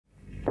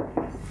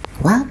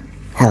Well,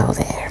 hello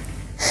there.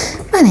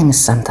 My name is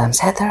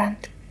sometimes Heather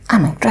and I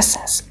make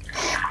dresses.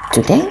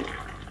 Today,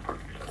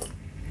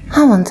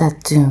 I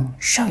wanted to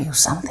show you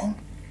something.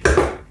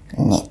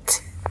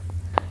 Knit.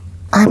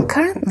 I'm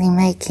currently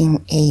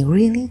making a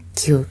really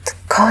cute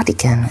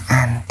cardigan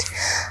and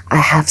I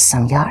have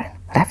some yarn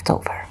left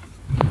over.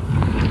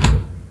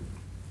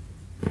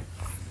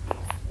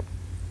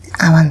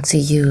 I want to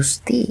use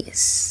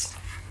these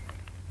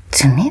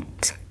to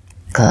knit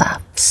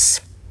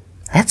gloves.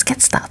 Let's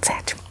get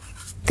started.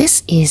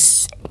 This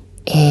is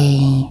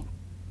a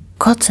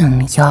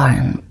cotton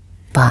yarn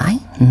by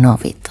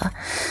Novita.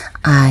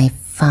 I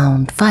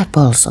found 5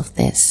 balls of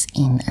this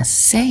in a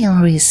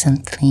sale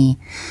recently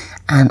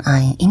and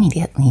I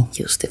immediately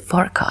used it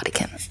for a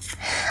cardigan.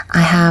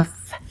 I have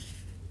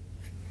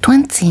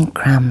 20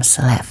 grams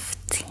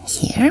left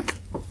here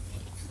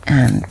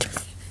and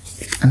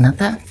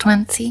another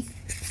 20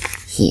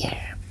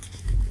 here.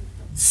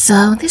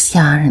 So this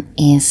yarn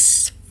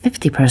is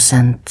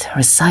 50%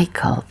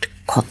 recycled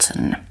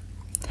cotton.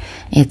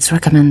 It's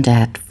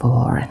recommended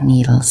for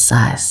needle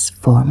size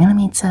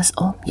 4mm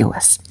or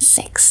US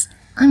 6.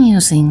 I'm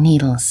using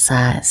needle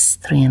size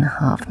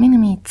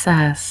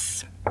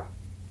 3.5mm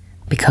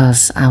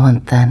because I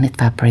want the knit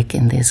fabric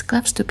in these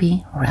gloves to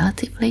be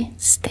relatively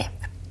stiff.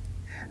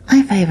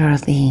 I favor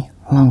the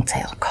long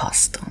tail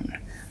cast on.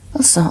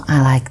 Also, I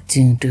like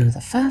to do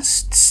the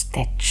first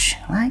stitch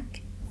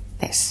like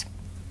this.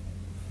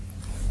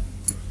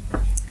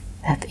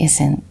 That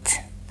isn't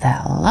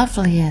the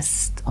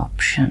loveliest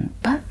option,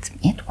 but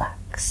it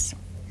works.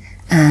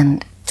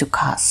 And to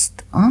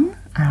cast on,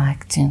 I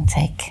like to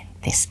take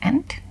this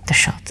end, the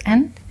short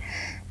end,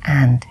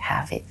 and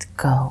have it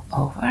go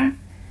over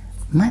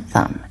my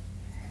thumb.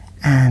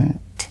 And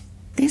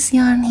this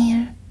yarn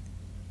here,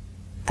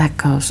 that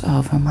goes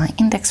over my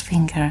index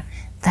finger,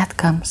 that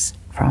comes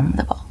from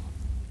the ball.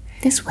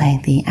 This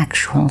way the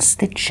actual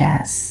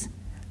stitches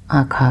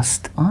are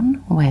cast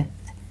on with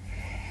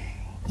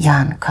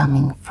yarn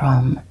coming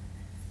from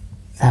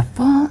the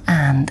ball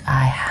and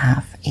I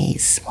have a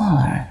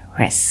smaller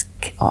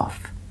risk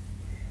of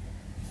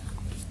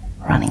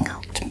running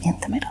out in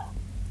the middle.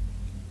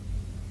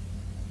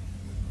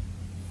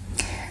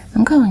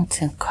 I'm going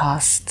to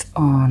cast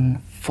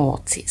on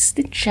 40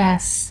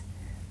 stitches,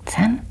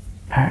 10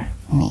 per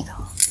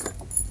needle.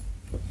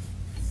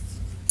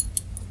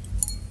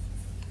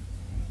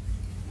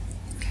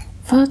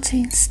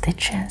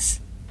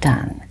 Stitches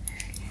done.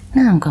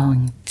 Now I'm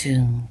going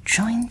to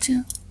join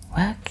to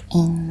work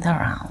in the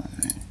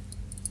round.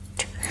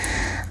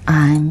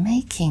 I'm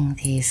making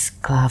these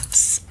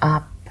gloves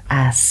up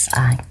as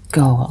I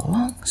go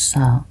along,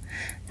 so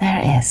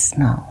there is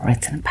no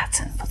written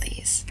pattern for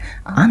these.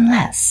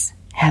 Unless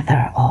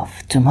Heather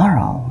of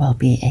tomorrow will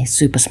be a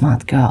super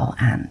smart girl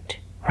and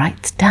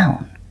write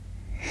down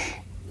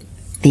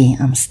the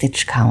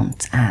stitch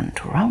count and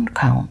round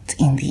count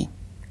in the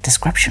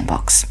description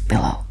box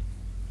below.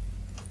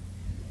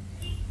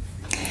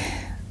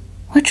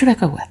 What should I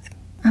go with?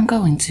 I'm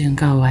going to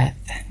go with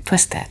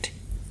twisted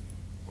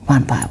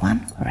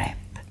 1x1 rip.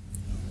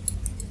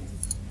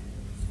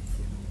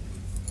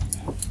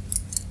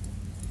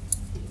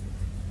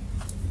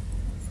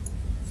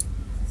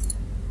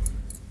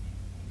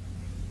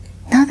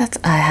 Now that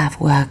I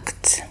have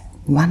worked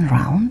one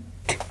round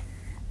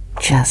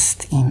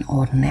just in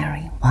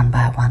ordinary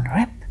 1x1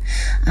 rip,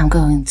 I'm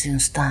going to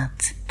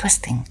start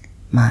twisting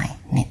my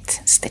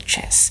knit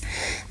stitches.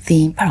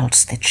 The purled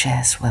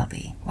stitches will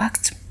be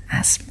worked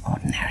as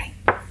ordinary.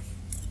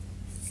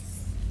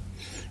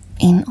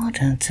 In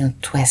order to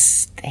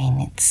twist a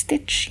knit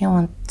stitch, you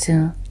want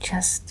to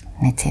just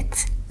knit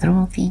it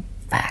through the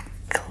back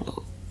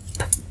loop.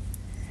 The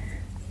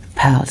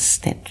purled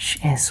stitch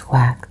is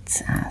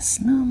worked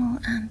as normal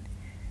and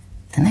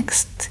the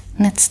next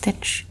knit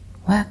stitch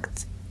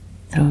worked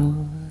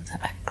through the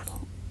back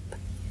loop.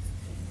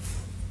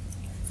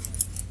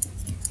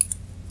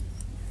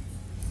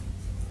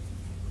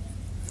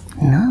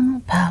 Normal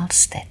purled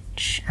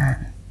stitch,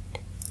 and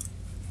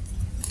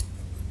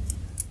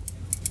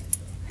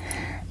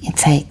it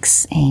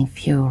takes a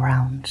few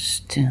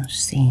rounds to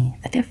see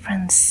the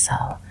difference,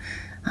 so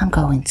I'm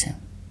going to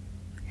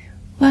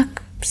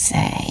work,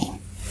 say,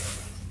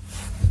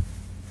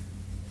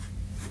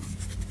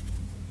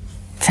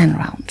 10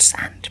 rounds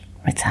and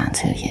return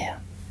to you.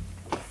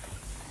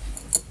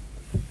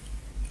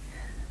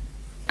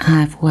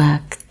 I've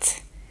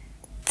worked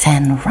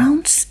 10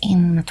 rounds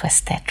in a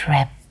twisted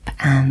rip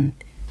and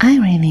I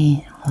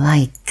really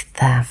like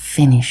the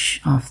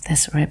finish of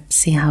this rip.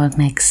 See how it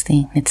makes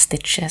the knit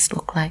stitches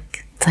look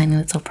like tiny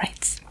little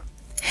braids.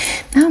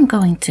 Now I'm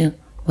going to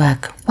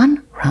work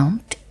one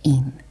round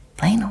in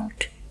plain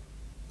old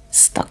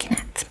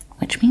stockinette,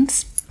 which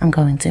means I'm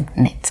going to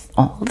knit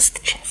all the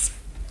stitches.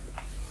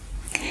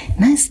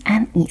 Nice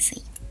and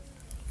easy.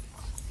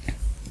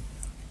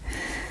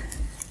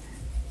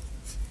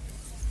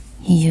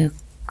 You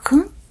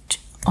could,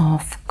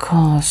 of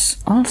course,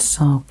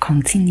 also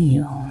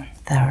continue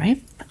the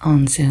rip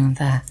onto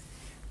the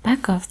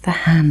back of the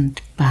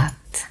hand,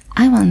 but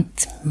I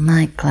want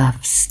my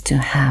gloves to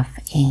have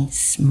a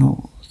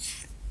smooth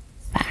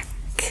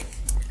back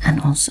and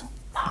also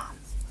palm.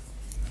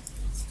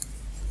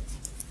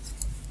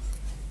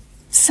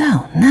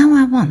 So now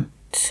I want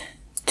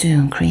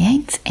to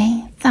create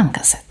a thumb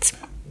gusset.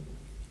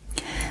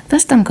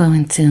 First I'm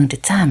going to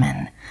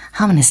determine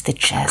how many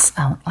stitches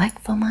I would like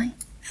for my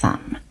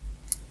thumb.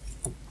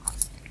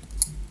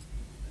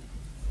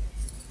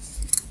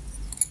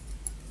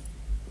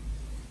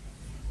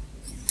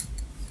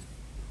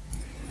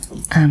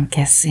 I'm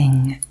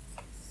guessing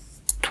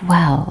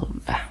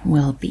 12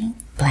 will be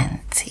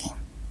plenty.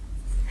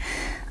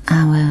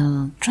 I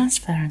will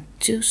transfer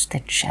 2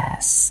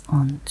 stitches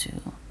onto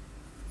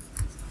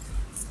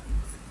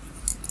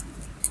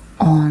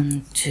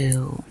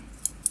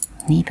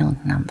needle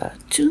number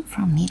 2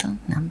 from needle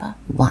number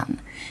 1,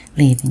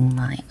 leaving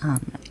my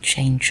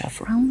change of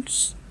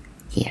rounds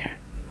here.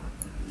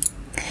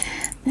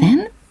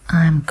 Then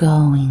I'm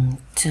going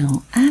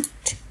to add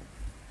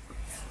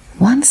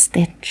 1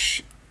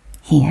 stitch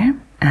here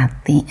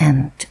at the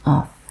end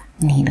of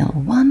needle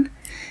 1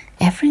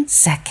 every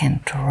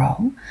second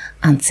row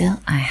until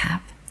I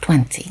have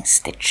 20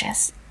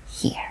 stitches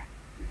here.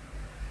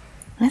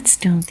 Let's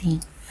do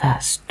the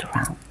first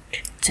round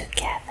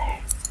together.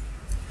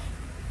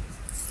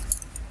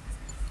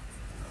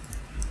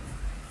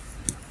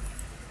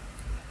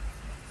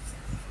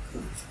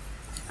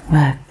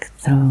 Work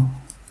through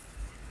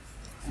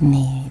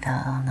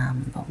needle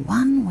number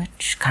 1,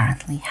 which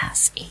currently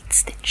has 8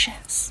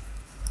 stitches.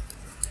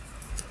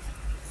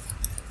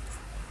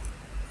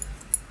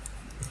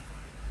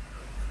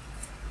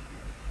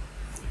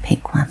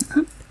 Pick one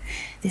up.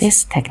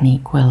 This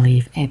technique will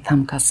leave a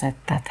thumb gusset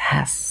that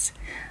has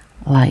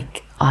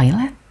like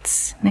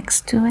eyelets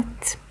next to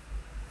it.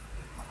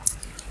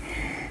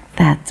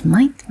 That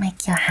might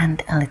make your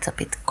hand a little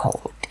bit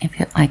cold. If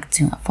you'd like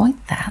to avoid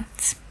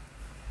that,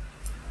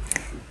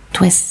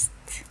 twist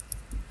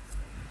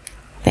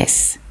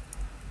this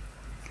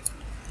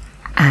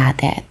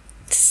added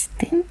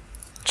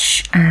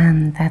stitch,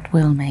 and that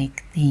will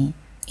make the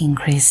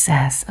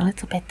increases a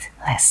little bit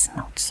less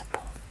noticeable.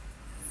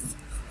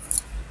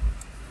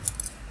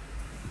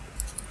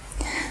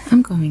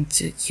 I'm going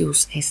to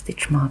use a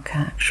stitch marker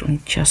actually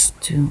just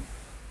to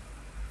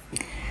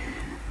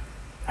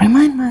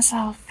remind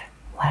myself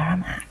where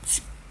I'm at.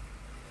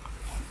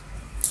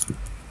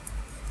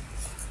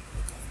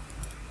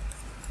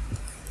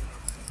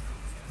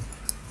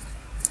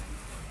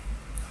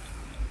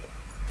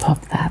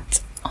 Pop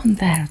that on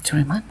there to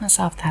remind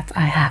myself that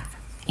I have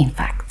in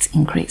fact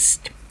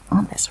increased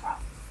on this row.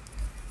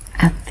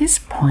 At this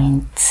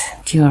point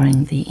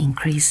during the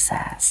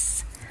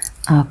increases,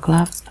 our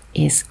glove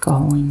is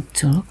going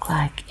to look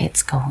like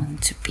it's going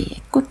to be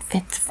a good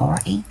fit for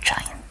a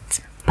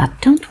giant.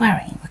 But don't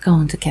worry, we're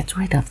going to get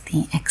rid of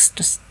the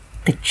extra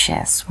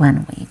stitches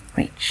when we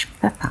reach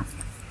the thumb.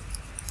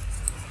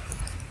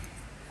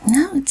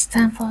 Now it's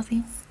time for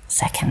the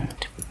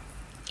second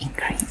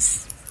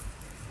increase.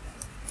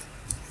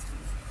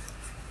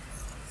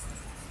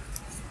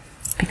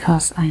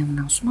 Because I am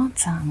now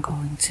smarter, I'm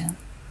going to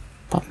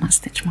put my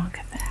stitch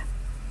marker there.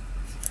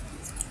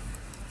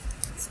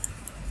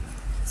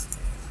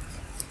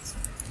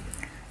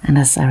 And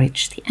as I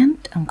reach the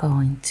end, I'm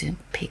going to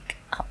pick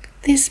up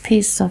this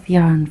piece of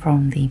yarn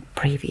from the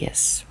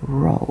previous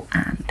row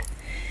and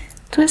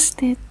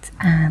twist it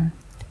and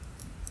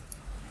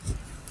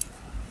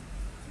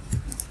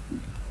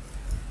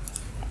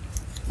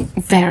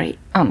very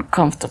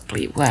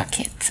uncomfortably work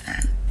it,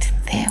 and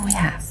there we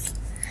have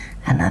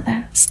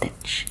another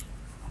stitch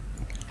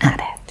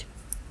added.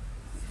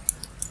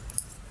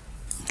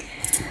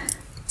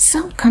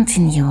 So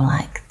continue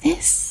like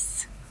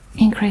this,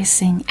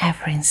 increasing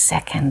every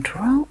second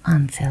row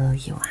until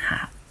you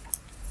have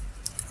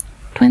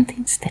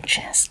 20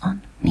 stitches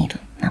on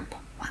needle number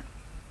 1.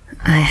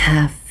 I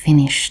have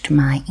finished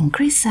my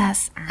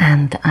increases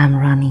and I'm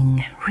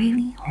running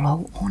really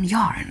low on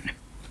yarn.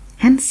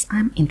 Hence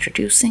I'm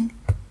introducing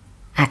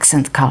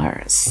accent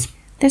colors.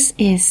 This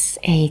is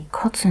a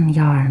cotton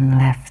yarn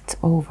left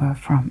over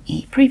from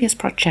a previous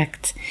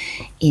project.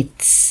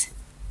 It's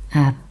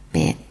a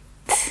bit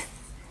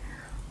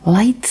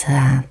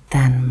lighter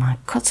than my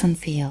cotton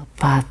feel,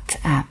 but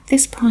at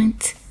this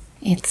point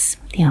it's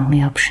the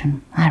only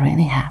option I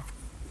really have.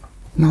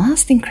 My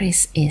last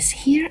increase is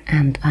here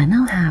and I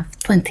now have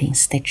 20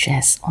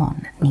 stitches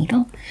on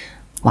needle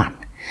 1.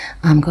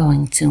 I'm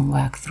going to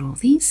work through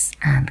these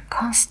and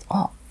cast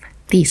off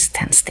these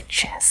 10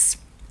 stitches.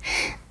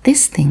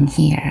 This thing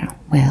here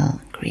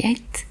will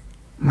create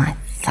my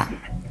thumb.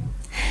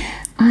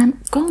 I'm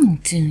going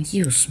to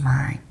use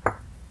my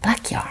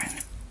black yarn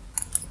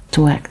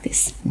to work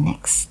this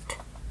next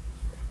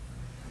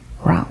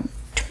round.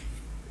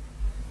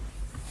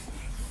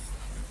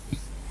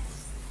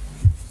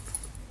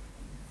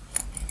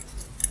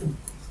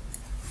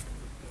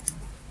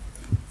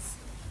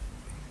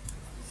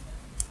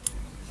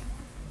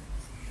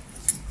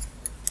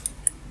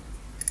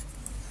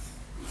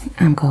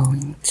 I'm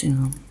going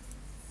to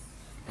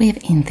weave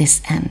in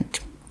this end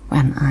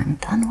when I'm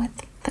done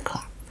with the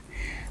cloth.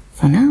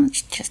 For now,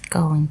 it's just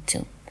going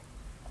to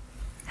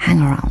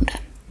hang around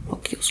and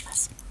look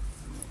useless.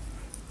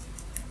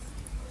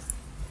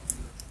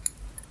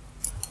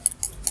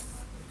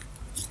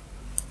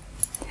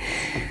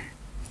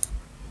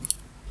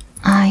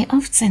 I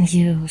often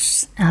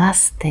use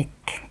elastic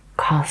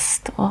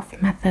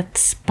cast-off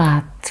methods,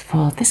 but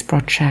for this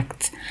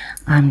project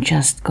I'm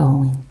just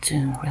going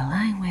to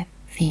rely with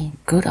the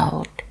good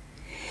old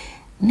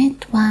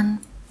knit one,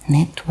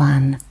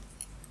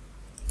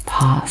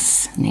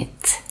 pass,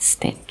 knit,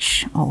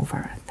 stitch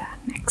over the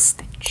next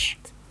stitch.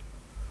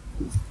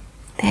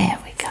 There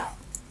we go.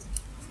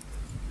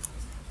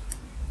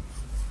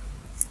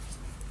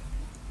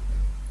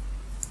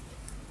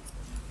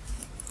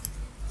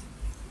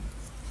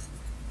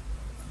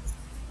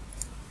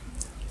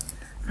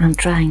 I'm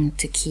trying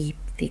to keep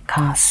the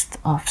cast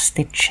of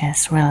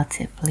stitches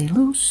relatively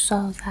loose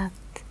so that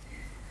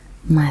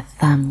my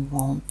thumb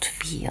won't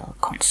feel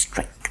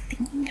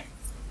constricting.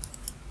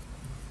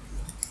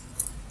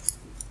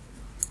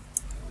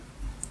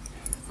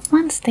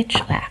 One stitch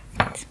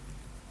left.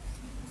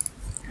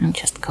 I'm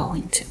just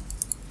going to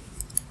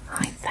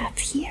hide that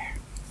here.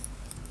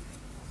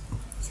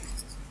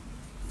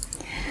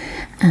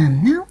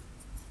 And now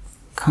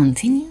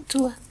continue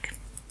to work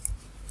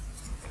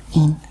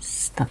in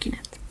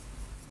stockinette.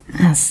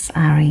 As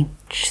I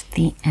reach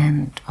the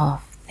end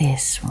of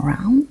this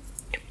round,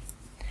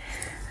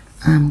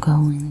 I'm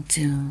going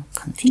to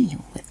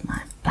continue with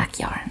my black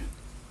yarn.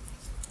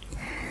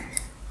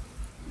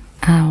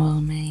 I will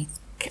make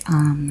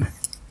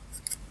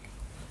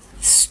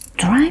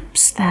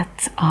stripes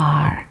that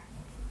are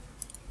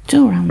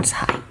 2 rounds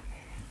high.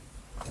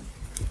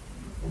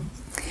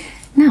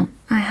 Now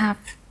I have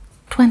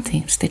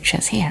 20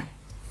 stitches here.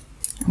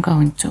 I'm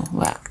going to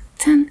work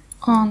 10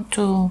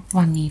 onto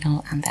one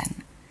needle and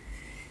then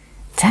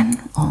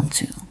 10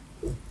 onto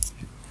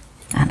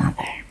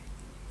another.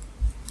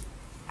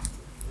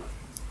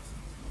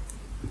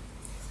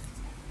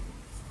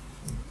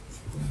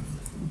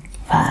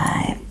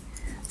 5,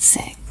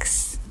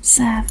 6,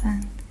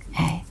 7,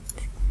 8,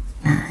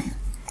 9,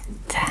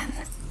 10.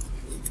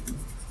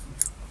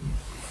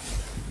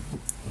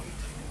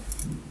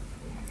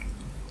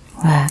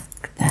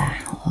 Work the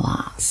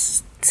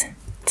last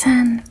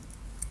 10.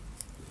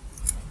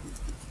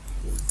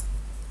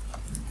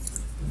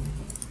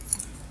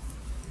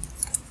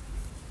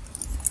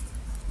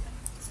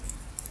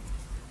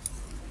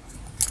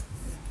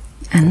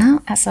 And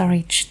now as I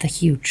reach the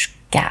huge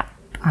gap,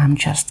 I'm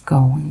just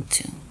going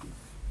to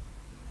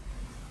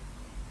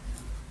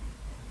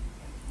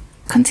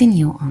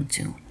continue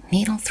onto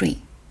needle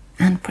 3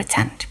 and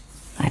pretend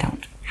I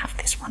don't have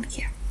this one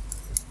here.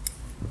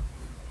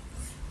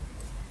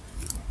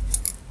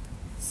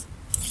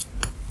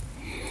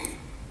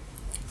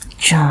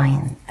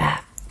 Join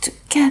that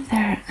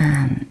together,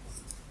 and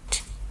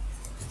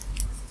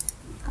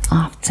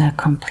after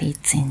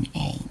completing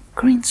a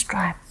green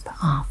stripe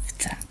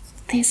after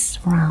this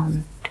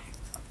round,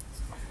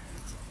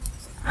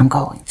 I'm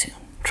going to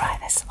try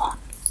this on.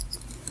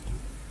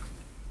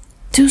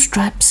 2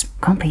 stripes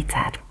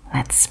completed.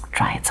 Let's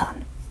try it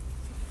on.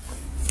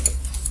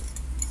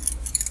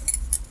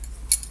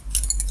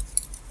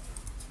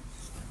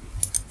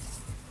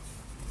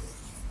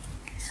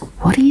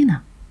 What do you know?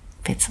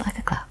 Fits like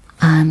a glove.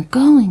 I'm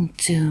going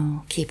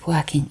to keep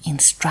working in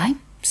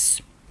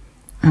stripes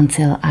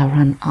until I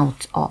run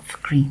out of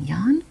green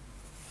yarn.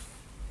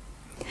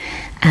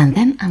 And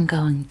then I'm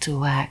going to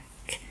work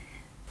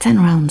 10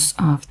 rounds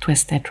of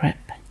twisted rib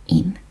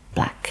in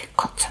black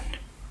cotton.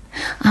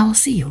 I will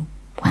see you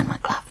when my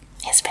glove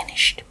is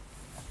finished.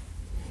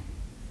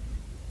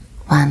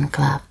 One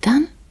glove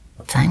done,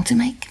 time to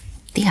make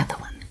the other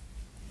one.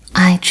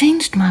 I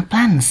changed my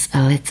plans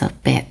a little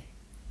bit.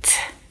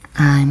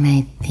 I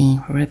made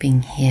the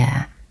ribbing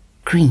here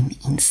green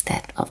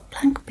instead of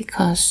black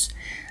because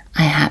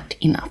I had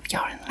enough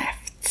yarn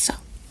left, so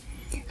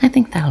I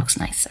think that looks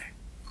nicer.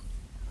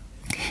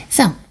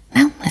 So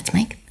now let's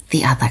make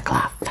the other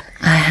glove.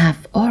 I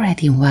have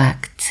already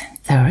worked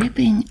the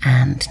ribbing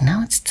and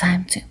now it's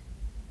time to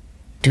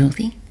do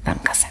the thumb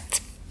gusset.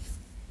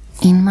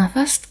 In my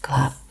first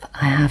glove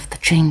I have the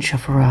change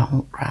of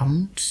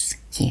rounds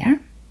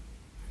here,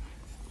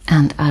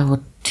 and I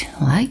would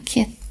like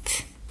it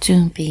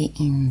to be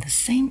in the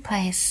same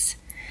place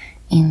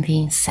in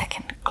the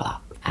second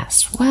glove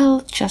as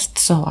well, just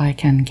so I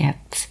can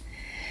get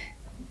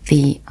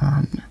the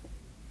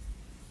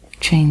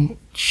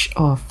change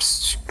of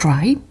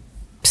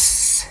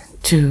stripes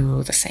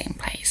to the same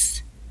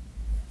place,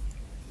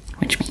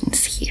 which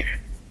means here.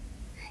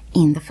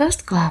 In the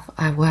first glove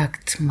I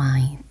worked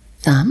my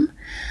thumb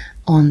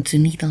onto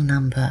needle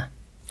number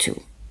 2,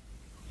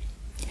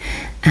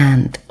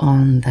 and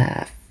on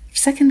the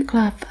second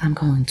glove I'm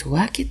going to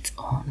work it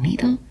on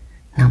needle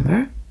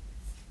number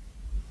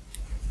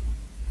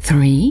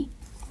 3,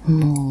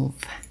 move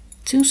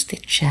 2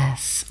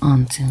 stitches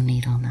onto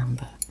needle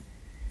number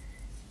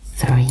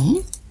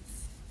 3,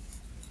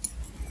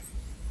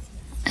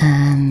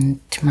 and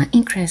my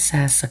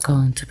increases are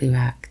going to be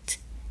worked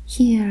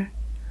here,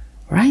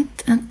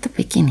 right at the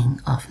beginning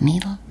of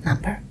needle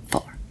number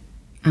 4.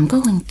 I'm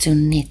going to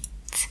knit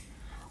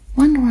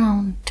one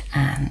round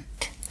and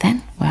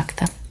then work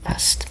the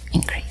first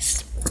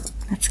increase.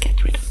 Let's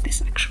get rid of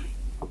this actually.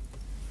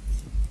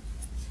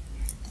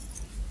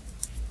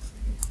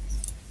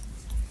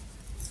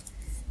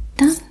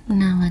 Done.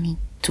 Now I need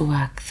to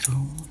work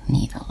through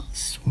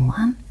needles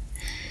 1,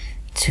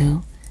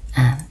 2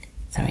 and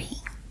 3.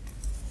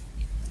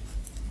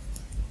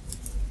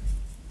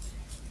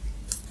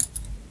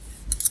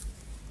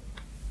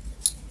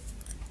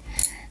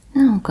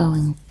 Now I'm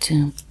going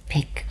to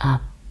pick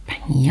up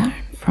yarn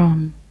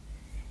from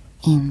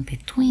in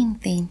between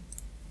the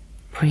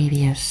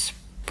previous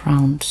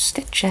brown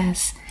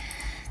stitches,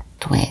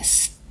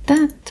 twist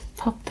that,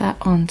 pop that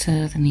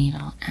onto the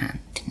needle and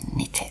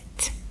knit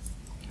it.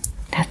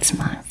 That's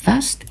my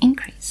first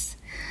increase.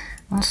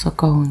 I'm also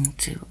going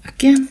to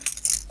again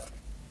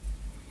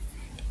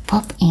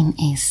pop in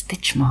a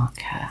stitch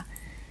marker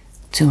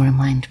to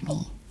remind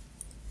me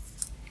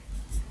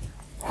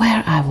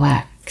where I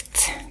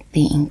worked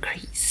the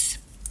increase.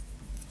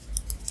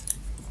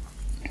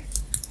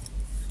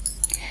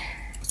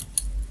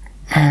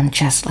 And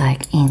just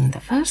like in the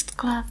first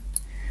glove,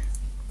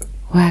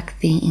 work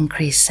the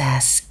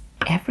increases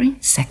every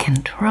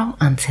second row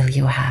until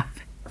you have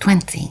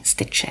 20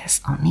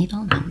 stitches on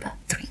needle number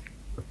 3.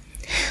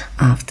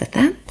 After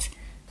that,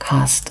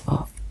 cast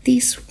off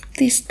these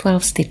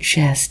 12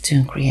 stitches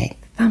to create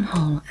the thumb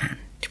hole and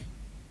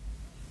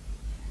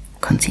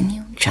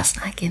continue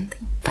just like in the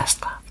first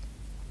glove.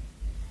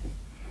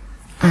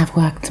 I've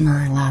worked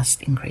my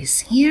last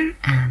increase here,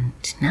 and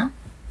now,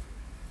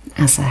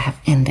 as I have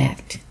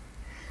ended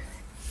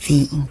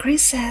the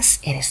increases,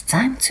 it is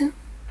time to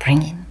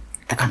bring in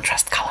the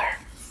contrast color.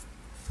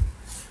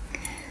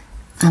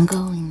 I'm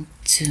going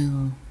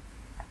to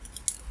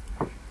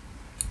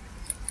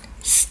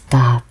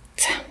start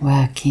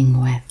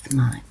working with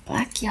my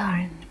black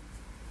yarn.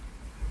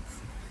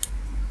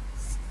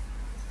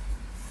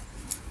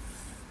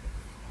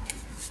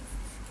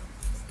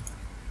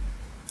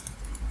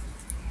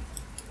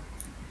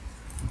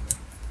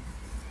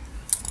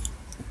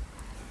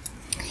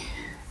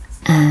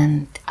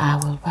 And I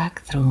will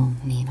work through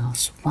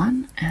needles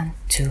 1 and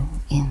 2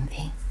 in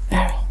the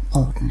very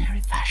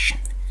ordinary fashion,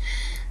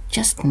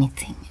 just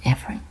knitting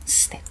every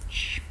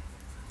stitch.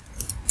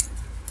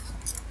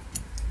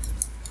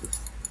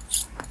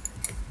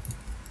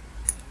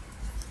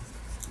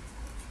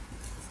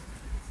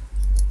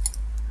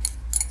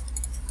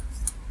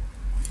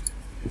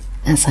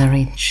 As I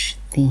reach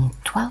the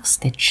 12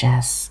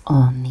 stitches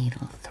on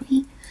needle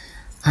 3,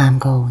 I'm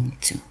going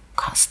to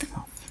cast them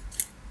off.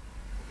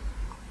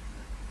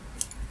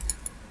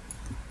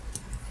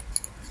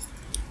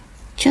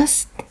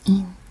 Just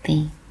in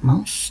the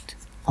most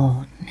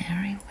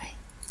ordinary way.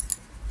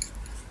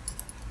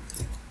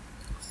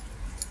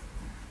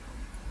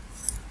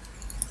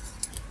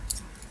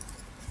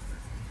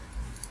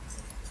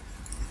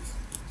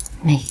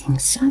 Making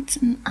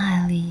certain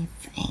I leave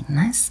a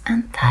nice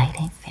and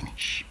tidy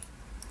finish.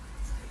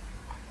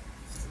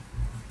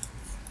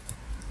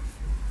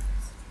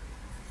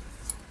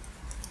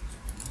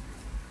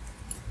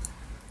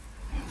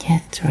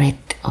 Get rid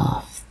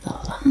of the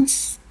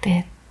last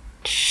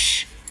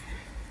stitch.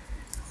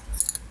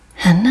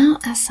 And now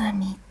as I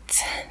meet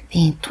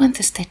the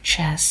 20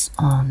 stitches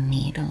on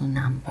needle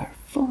number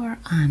 4,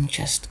 I'm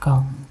just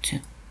going to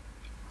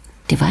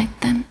divide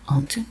them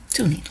onto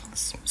 2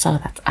 needles so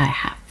that I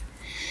have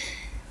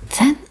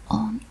 10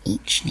 on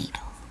each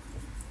needle.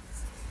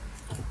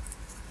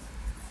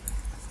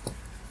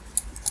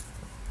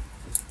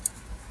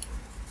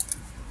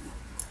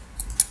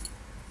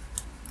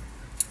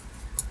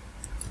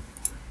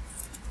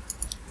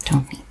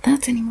 Don't need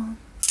that anymore.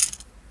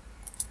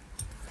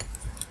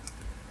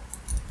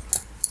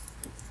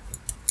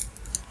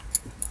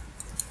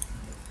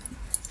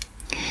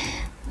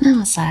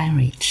 Now as I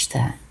reach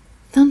the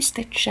thumb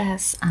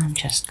stitches, I'm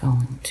just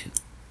going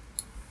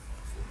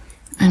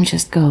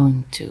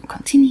to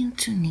continue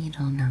to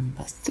needle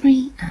number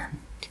 3 and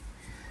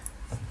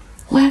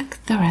work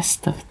the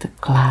rest of the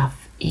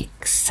glove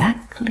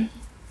exactly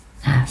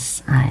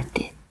as I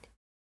did.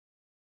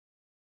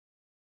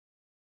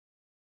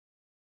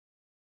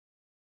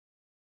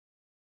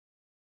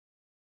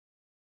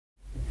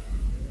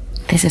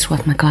 This is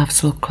what my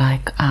gloves look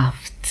like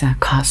after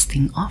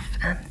casting off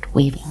and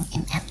weaving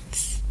in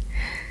ends.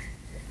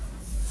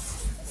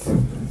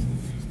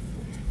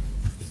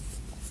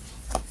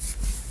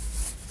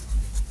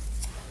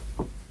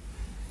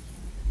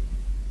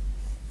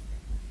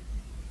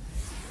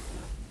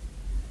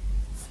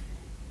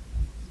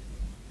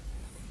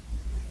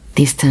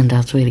 These turned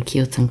out really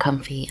cute and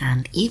comfy,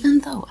 and even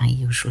though I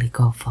usually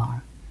go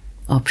for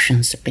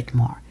options a bit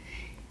more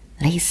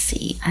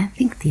lacy, I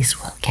think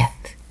these will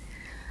get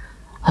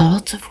a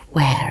lot of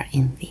wear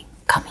in the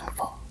coming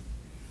fall.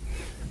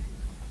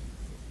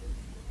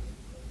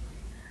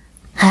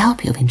 I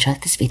hope you've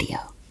enjoyed this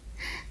video.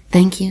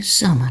 Thank you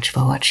so much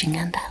for watching,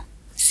 and I'll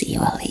see you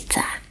all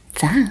later.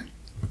 Ta!